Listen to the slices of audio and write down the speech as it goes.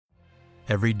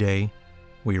Every day,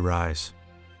 we rise,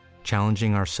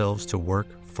 challenging ourselves to work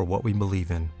for what we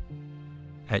believe in.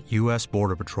 At U.S.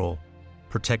 Border Patrol,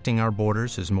 protecting our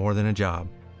borders is more than a job.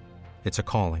 It's a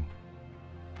calling.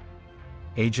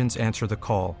 Agents answer the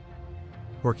call,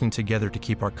 working together to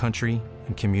keep our country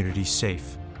and communities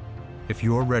safe. If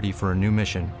you're ready for a new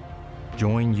mission,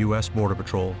 join U.S. Border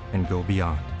Patrol and go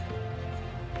beyond.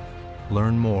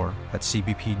 Learn more at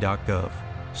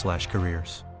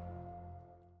cbp.gov/careers.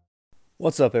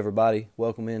 What's up, everybody?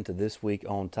 Welcome into This Week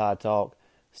on Tide Talk.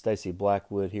 Stacy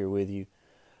Blackwood here with you.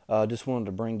 Just wanted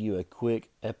to bring you a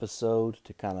quick episode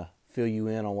to kind of fill you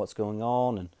in on what's going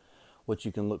on and what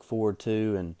you can look forward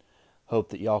to, and hope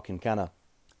that y'all can kind of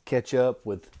catch up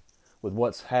with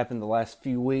what's happened the last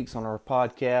few weeks on our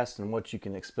podcast and what you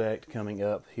can expect coming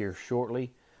up here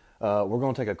shortly. We're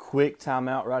going to take a quick time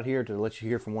out right here to let you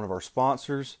hear from one of our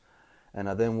sponsors, and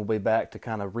then we'll be back to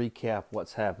kind of recap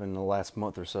what's happened in the last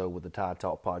month or so with the Tide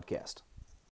Talk podcast.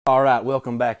 All right,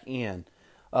 welcome back in.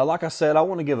 Like I said, I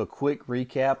want to give a quick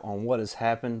recap on what has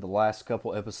happened the last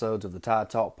couple episodes of the Tide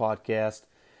Talk podcast.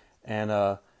 And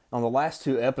on the last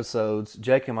two episodes,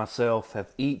 Jake and myself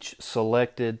have each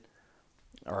selected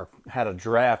or had a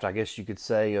draft, I guess you could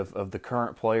say, of the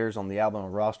current players on the Alabama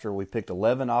roster. We picked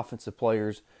 11 offensive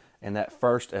players in that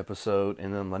first episode,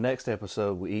 and then the next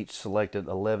episode we each selected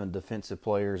 11 defensive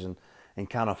players and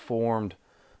kind of formed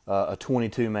a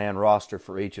 22-man roster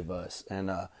for each of us.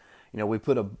 And we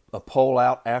put a poll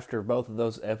out after both of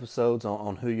those episodes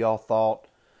on who y'all thought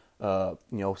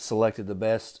selected the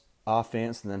best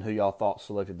offense, and then who y'all thought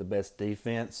selected the best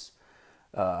defense.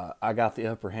 I got the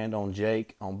upper hand on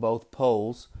Jake on both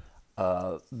polls.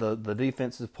 The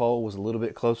defensive poll was a little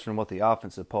bit closer than what the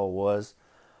offensive poll was.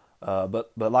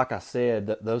 But like I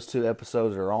said, those two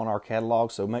episodes are on our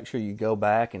catalog, so make sure you go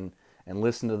back and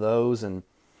listen to those, and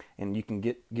you can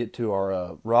get to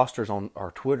our rosters on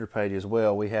our Twitter page as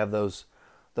well. We have those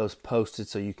posted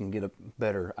so you can get a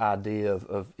better idea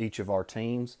of each of our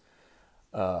teams.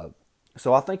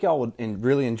 So I think y'all would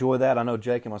really enjoy that. I know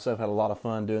Jake and myself had a lot of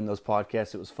fun doing those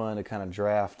podcasts. It was fun to kind of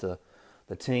draft the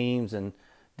teams, and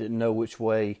didn't know which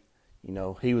way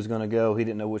he was going to go. He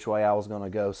didn't know which way I was going to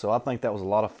go. So I think that was a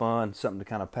lot of fun, something to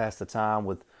kind of pass the time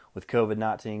with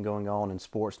COVID-19 going on and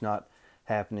sports not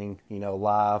happening,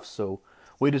 live. So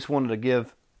we just wanted to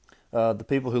give the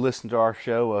people who listen to our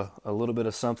show a little bit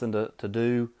of something to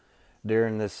do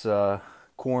during this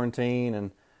quarantine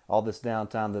and all this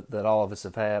downtime that all of us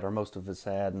have had, or most of us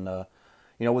had. And,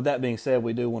 with that being said,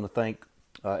 we do want to thank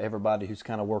everybody who's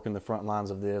kind of working the front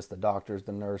lines of this, the doctors,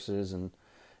 the nurses, and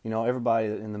everybody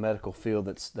in the medical field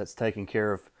that's taking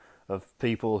care of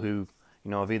people who,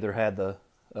 have either had the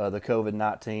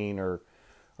COVID-19 or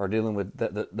are dealing with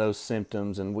those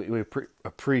symptoms. And we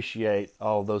appreciate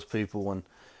all of those people. And,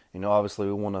 obviously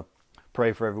we want to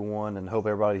pray for everyone and hope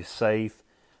everybody's safe.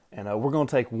 And we're going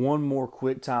to take one more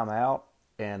quick time out,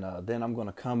 and then I'm going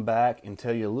to come back and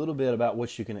tell you a little bit about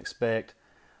what you can expect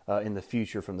in the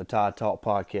future from the Tide Talk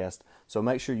podcast. So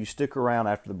make sure you stick around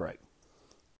after the break.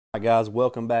 All right, guys,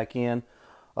 welcome back in.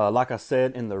 Like I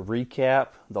said in the recap,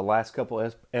 the last couple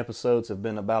episodes have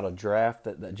been about a draft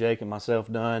that Jake and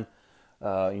myself done.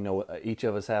 Each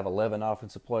of us have 11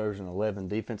 offensive players and 11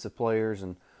 defensive players.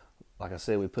 And like I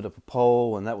said, we put up a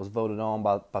poll, and that was voted on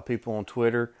by people on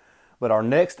Twitter. But our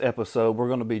next episode, we're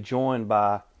going to be joined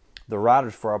by the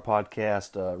writers for our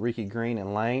podcast, Ricky Green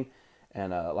and Lane.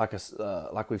 And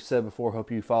like we've said before,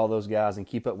 hope you follow those guys and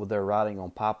keep up with their writing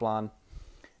on Pipeline.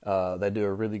 They do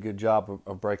a really good job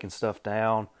of breaking stuff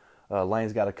down.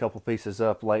 Lane's got a couple pieces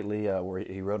up lately where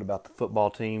he wrote about the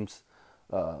football team's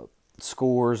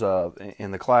scores in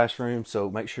the classroom,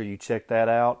 so make sure you check that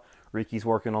out. Ricky's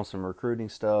working on some recruiting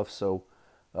stuff, so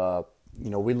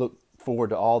we look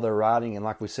forward to all their writing. And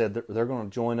like we said, they're going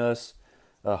to join us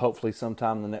hopefully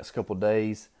sometime in the next couple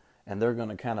days, and they're going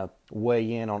to kind of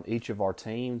weigh in on each of our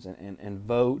teams and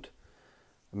vote.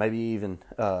 Maybe even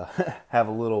have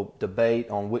a little debate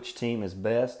on which team is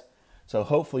best. So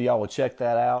hopefully y'all will check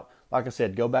that out. Like I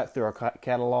said, go back through our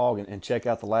catalog and check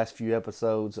out the last few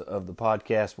episodes of the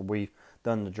podcast where we've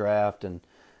done the draft. And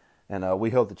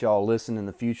we hope that y'all listen in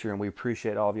the future, and we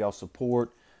appreciate all of y'all's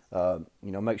support.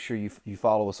 Make sure you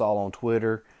follow us all on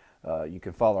Twitter. You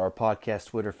can follow our podcast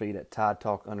Twitter feed at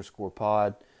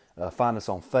TideTalk_pod. Find us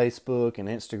on Facebook and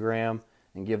Instagram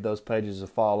and give those pages a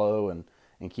follow and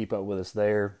keep up with us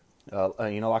there.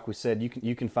 Like we said,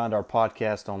 you can find our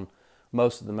podcast on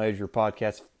most of the major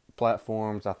podcast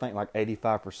platforms. I think like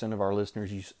 85% of our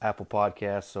listeners use Apple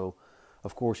Podcasts, so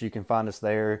of course you can find us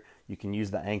there. You can use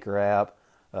the Anchor app.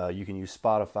 You can use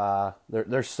Spotify.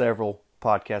 There's several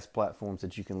podcast platforms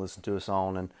that you can listen to us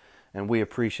on, and we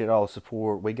appreciate all the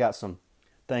support. We got some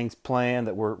things planned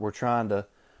that we're trying to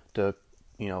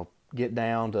get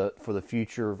down to for the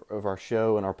future of our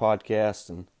show and our podcast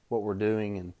and what we're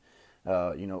doing. And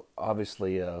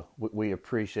obviously we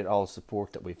appreciate all the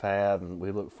support that we've had, and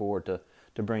we look forward to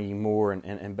bringing more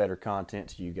and better content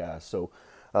to you guys. So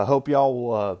I hope y'all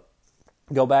will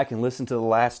go back and listen to the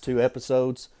last 2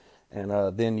 episodes,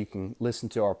 and then you can listen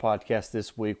to our podcast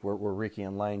this week where Ricky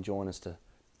and Lane join us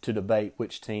to debate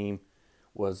which team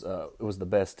was the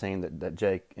best team that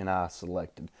Jake and I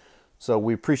selected. So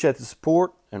we appreciate the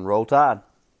support, and roll Tide.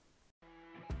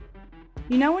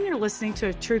 You know when you're listening to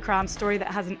a true crime story that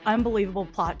has an unbelievable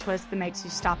plot twist that makes you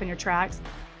stop in your tracks?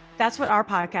 That's what our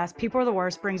podcast, People Are the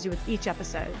Worst, brings you with each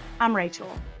episode. I'm Rachel.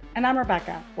 And I'm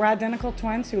Rebecca. We're identical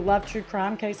twins who love true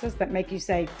crime cases that make you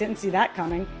say, didn't see that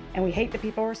coming, and we hate the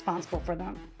people responsible for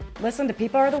them. Listen to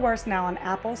People Are the Worst now on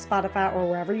Apple, Spotify, or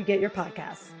wherever you get your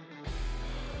podcasts.